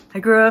I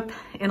grew up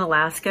in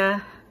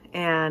Alaska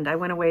and I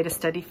went away to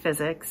study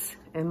physics.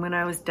 And when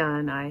I was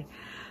done, I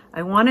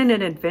wanted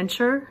an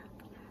adventure.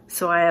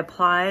 So I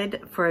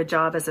applied for a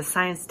job as a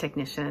science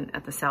technician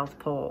at the South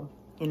Pole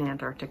in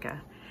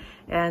Antarctica.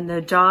 And the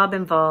job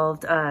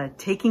involved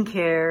taking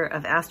care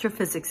of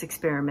astrophysics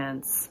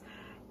experiments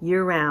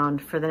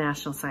year-round for the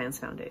National Science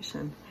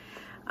Foundation.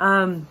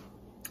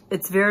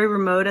 It's very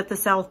remote at the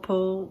South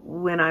Pole.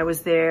 When I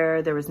was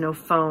there was no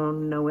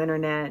phone, no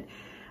internet.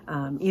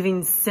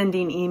 Even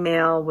sending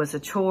email was a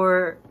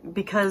chore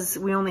because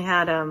we only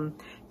had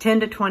 10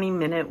 to 20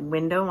 minute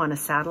window on a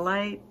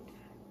satellite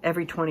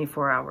every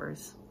 24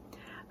 hours.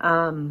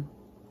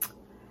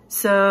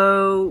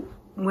 So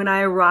when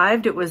I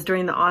arrived, it was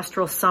during the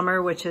austral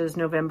summer, which is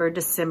November,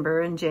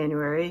 December, and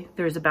January.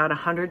 There's about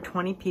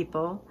 120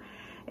 people.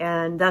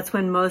 And that's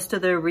when most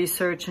of the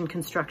research and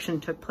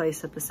construction took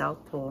place at the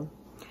South Pole.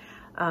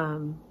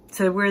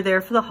 So we were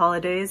there for the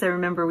holidays. I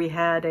remember we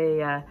had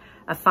a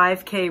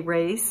 5K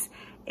race,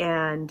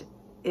 and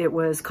it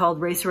was called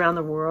Race Around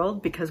the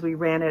World because we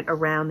ran it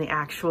around the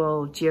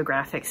actual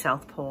geographic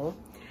South Pole.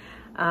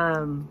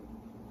 I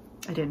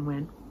didn't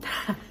win.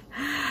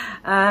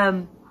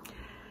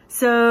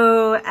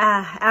 So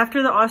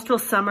after the austral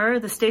summer,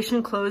 the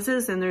station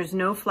closes and there's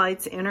no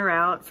flights in or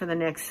out for the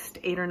next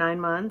 8 or 9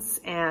 months,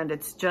 and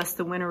it's just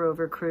the Winter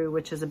Rover crew,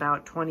 which is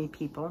about 20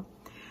 people.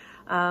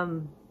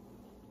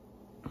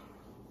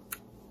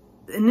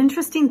 An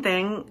interesting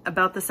thing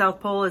about the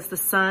South Pole is the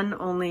sun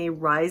only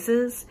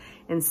rises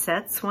and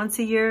sets once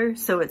a year,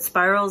 so it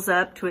spirals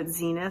up to its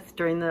zenith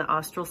during the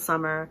austral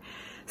summer,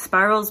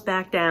 spirals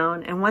back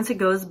down, and once it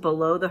goes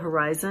below the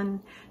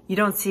horizon, you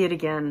don't see it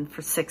again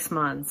for 6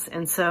 months.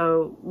 And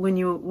so when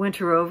you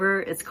winter over,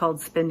 it's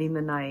called spending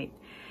the night.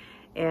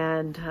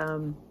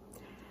 And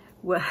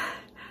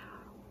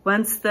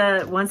once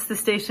the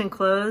station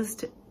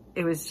closed,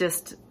 it was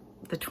just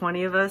the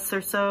 20 of us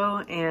or so,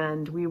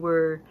 and we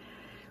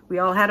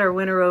all had our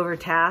winter over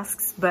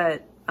tasks,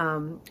 but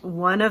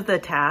one of the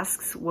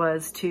tasks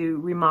was to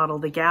remodel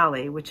the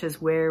galley, which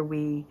is where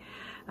we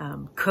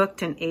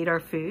cooked and ate our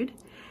food.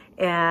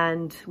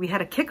 And we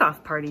had a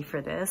kickoff party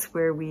for this,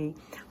 where we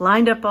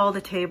lined up all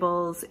the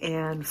tables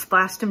and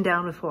splashed them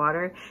down with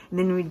water. And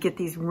then we'd get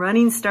these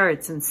running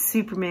starts and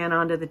Superman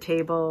onto the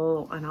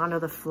table and onto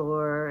the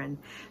floor. And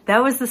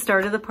that was the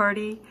start of the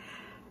party.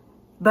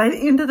 By the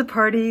end of the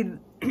party,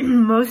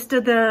 most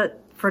of the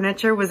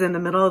furniture was in the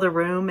middle of the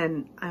room,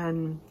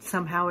 and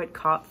somehow it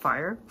caught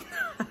fire.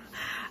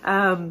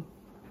 No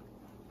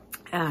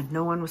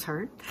one was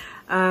hurt.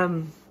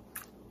 And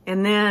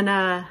then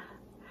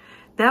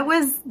that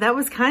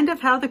was kind of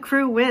how the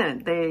crew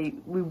went.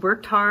 We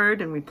worked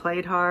hard and we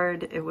played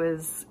hard. It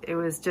was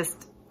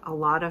just a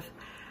lot of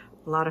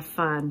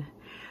fun.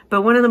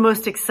 But one of the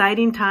most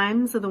exciting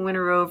times of the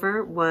Winter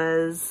Rover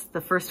was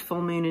the first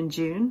full moon in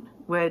June,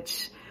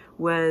 which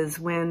was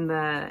when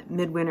the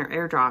midwinter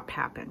airdrop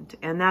happened.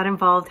 And that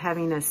involved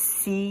having a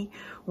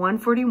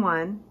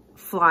C-141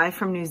 fly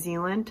from New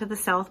Zealand to the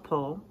South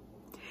Pole.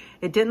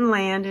 It didn't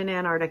land in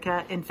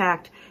Antarctica. In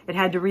fact, it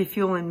had to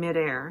refuel in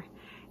midair.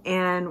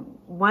 And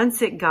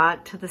once it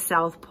got to the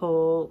South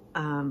Pole,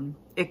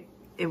 it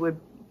would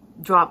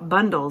drop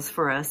bundles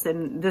for us.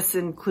 And this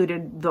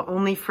included the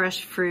only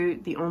fresh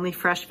fruit, the only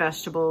fresh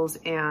vegetables,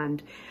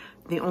 and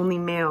the only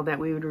mail that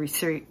we would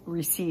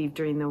receive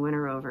during the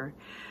winter over.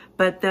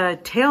 But the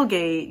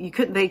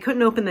tailgate, they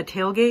couldn't open the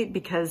tailgate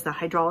because the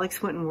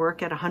hydraulics wouldn't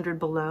work at 100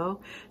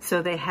 below.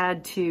 So they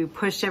had to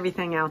push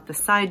everything out the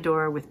side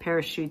door with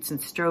parachutes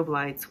and strobe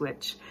lights,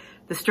 which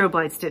the strobe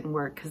lights didn't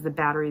work because the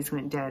batteries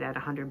went dead at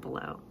 100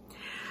 below.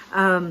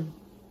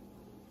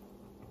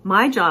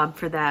 My job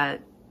for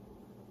that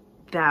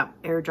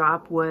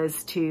airdrop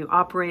was to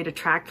operate a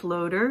tracked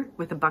loader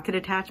with a bucket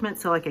attachment.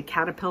 So like a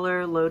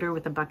Caterpillar loader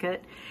with a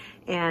bucket.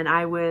 And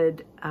I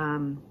would,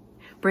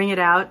 bring it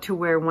out to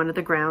where one of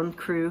the ground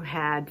crew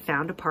had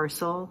found a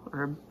parcel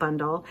or a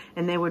bundle,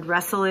 and they would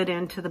wrestle it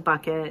into the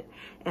bucket,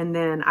 and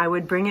then I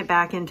would bring it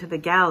back into the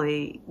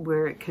galley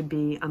where it could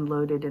be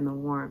unloaded in the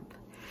warmth.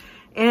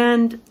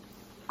 And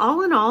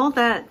all in all,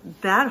 that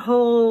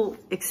whole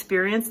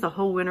experience, the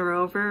whole winter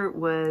over,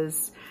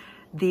 was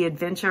the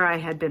adventure I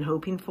had been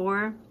hoping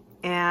for.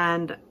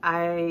 And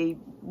I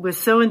was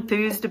so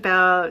enthused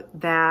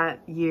about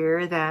that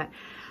year that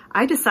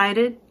I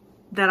decided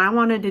that I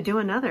wanted to do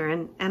another.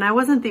 And I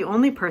wasn't the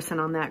only person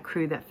on that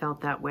crew that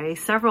felt that way.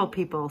 Several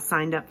people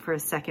signed up for a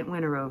second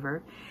winter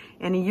over.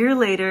 And a year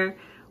later,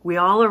 we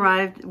all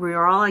arrived, we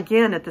were all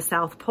again at the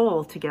South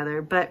Pole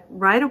together. But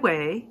right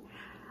away,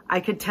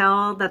 I could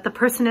tell that the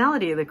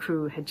personality of the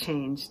crew had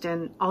changed.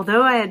 And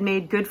although I had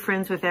made good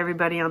friends with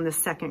everybody on this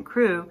second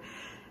crew,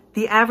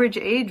 the average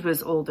age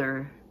was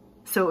older.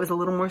 So it was a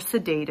little more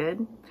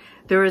sedated.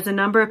 There was a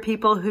number of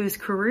people whose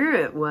career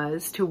it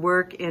was to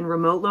work in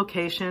remote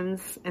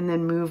locations and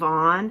then move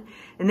on.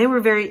 And they were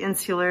very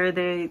insular.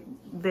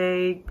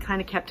 They kind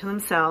of kept to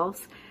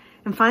themselves.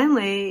 And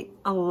finally,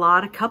 a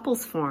lot of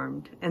couples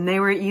formed. And they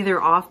were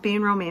either off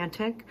being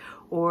romantic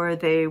or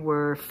they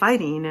were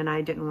fighting, and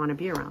I didn't want to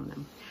be around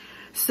them.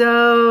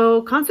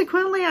 So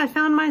consequently, I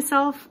found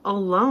myself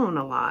alone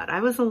a lot.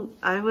 I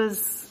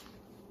was,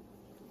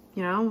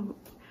 you know,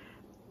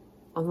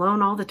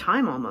 alone all the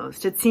time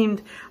almost. It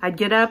seemed I'd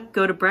get up,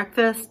 go to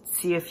breakfast,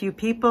 see a few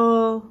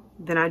people,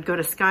 then I'd go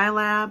to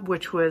Skylab,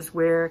 which was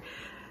where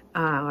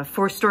a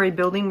 4-story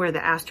building where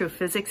the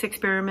astrophysics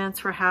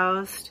experiments were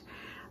housed.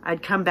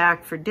 I'd come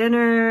back for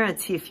dinner, I'd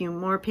see a few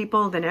more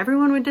people, then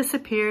everyone would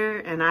disappear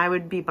and I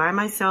would be by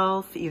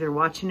myself, either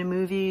watching a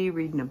movie,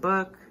 reading a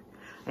book.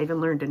 I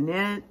even learned to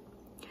knit.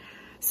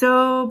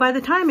 So by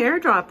the time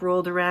airdrop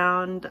rolled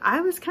around,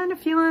 I was kind of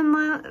feeling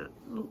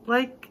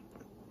like,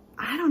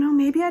 I don't know,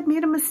 maybe I'd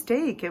made a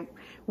mistake. It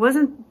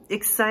wasn't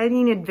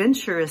exciting,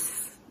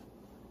 adventurous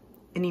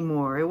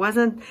anymore. It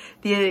wasn't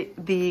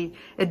the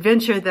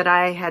adventure that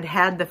I had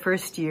had the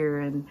first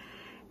year. And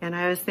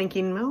I was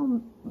thinking,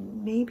 well,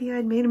 maybe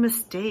I'd made a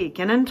mistake.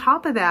 And on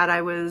top of that,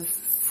 I was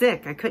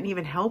sick. I couldn't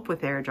even help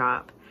with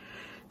airdrop.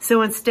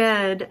 So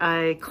instead,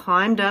 I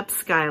climbed up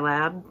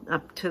Skylab,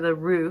 up to the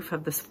roof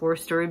of this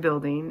 4-story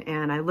building,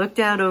 and I looked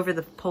out over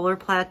the polar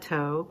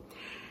plateau,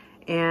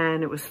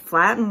 and it was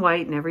flat and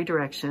white in every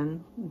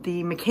direction.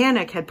 The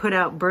mechanic had put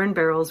out burn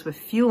barrels with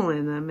fuel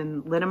in them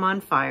and lit them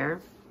on fire.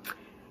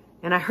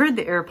 And I heard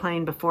the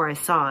airplane before I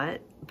saw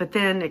it, but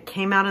then it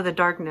came out of the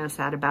darkness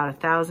at about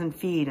 1,000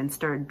 feet and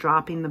started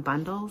dropping the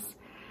bundles.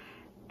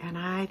 And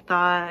I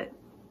thought,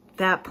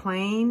 that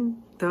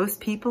plane, those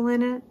people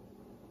in it,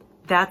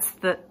 that's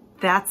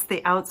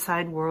the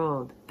outside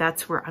world.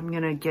 That's where I'm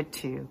going to get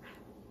to.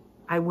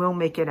 I will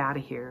make it out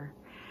of here.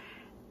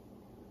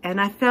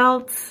 And I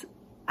felt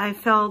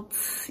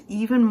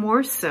even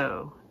more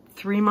so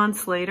 3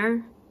 months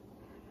later,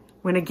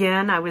 when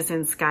again I was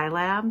in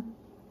Skylab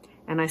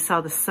and I saw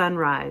the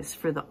sunrise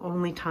for the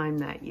only time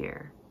that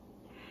year.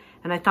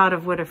 And I thought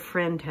of what a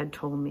friend had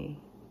told me.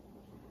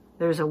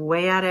 There's a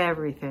way out of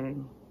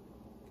everything,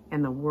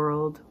 and the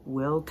world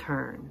will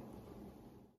turn.